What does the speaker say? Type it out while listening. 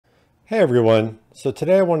Hey everyone, so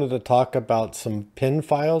today I wanted to talk about some pin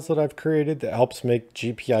files that I've created that helps make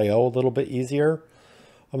GPIO a little bit easier.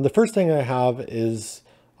 The first thing I have is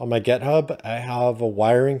on my GitHub, I have a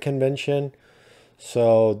wiring convention.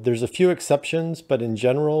 So there's a few exceptions, but in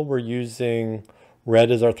general, we're using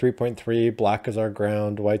red as our 3.3, black as our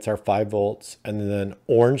ground, white's our 5 volts, and then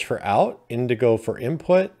orange for out, indigo for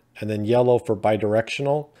input, and then yellow for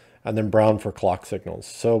bidirectional, and then brown for clock signals.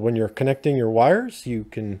 So when you're connecting your wires, you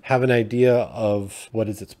can have an idea of what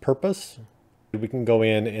is its purpose. We can go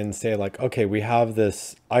in and say like, okay, we have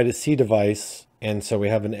this I2C device, and so we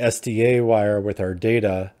have an SDA wire with our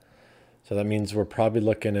data. So that means we're probably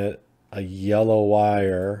looking at a yellow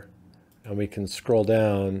wire, and we can scroll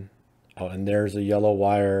down. Oh, and there's a yellow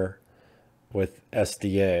wire with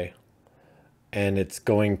SDA, and it's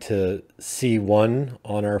going to C1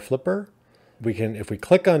 on our flipper. We can, if we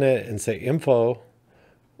click on it and say info,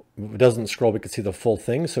 it doesn't scroll, we can see the full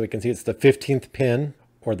thing. So we can see it's the 15th pin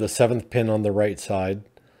or the 7th pin on the right side.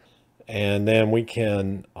 And then we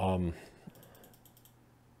can, and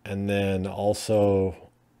then also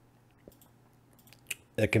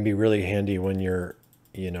it can be really handy when you're,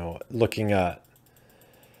 looking at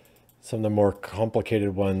some of the more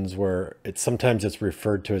complicated ones where sometimes it's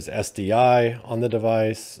referred to as SDI on the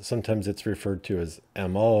device. Sometimes it's referred to as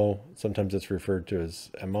MO. Sometimes it's referred to as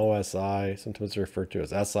MOSI. Sometimes it's referred to as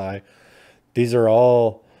SI. These are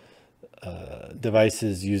all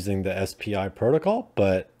devices using the SPI protocol,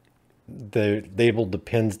 but they labeled the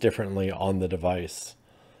pins differently on the device.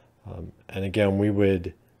 And again, we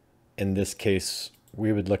would, in this case,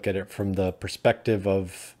 we would look at it from the perspective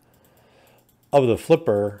of the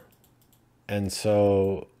flipper. And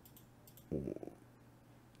so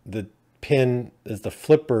the pin is the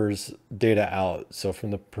flipper's data out. So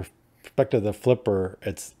from the perspective of the flipper,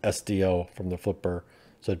 it's SDO from the flipper.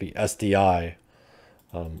 So it'd be SDI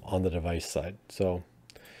on the device side. So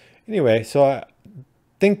anyway, so I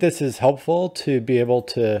think this is helpful to be able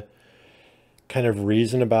to kind of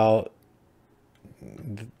reason about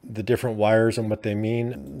the different wires and what they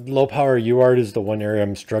mean. Low power UART is the one area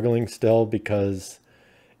I'm struggling still because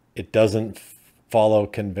it doesn't follow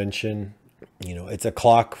convention. It's a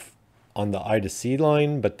clock on the I2C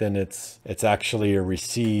line, but then it's actually a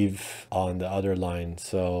receive on the other line.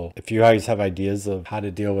 So if you guys have ideas of how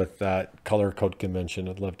to deal with that color code convention,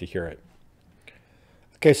 I'd love to hear it.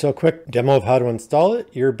 Okay, so a quick demo of how to install it.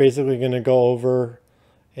 You're basically going to go over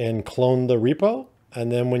and clone the repo.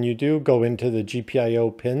 And then when you do, go into the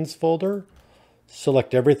GPIO pins folder,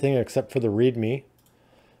 select everything except for the README.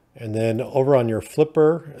 And then over on your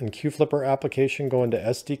flipper and QFlipper application, go into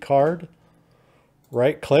SD card,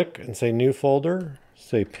 right click and say new folder,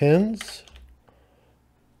 say pins,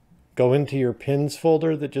 go into your pins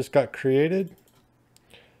folder that just got created,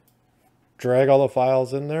 drag all the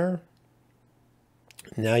files in there.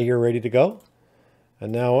 Now you're ready to go.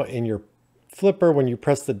 And now in your flipper, when you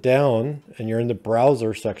press the down and you're in the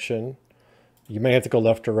browser section, you may have to go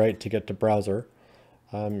left or right to get to browser.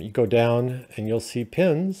 You go down and you'll see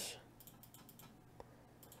pins,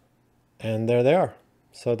 and there they are.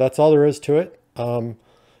 So that's all there is to it. So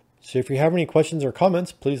if you have any questions or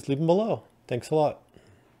comments, please leave them below. Thanks a lot.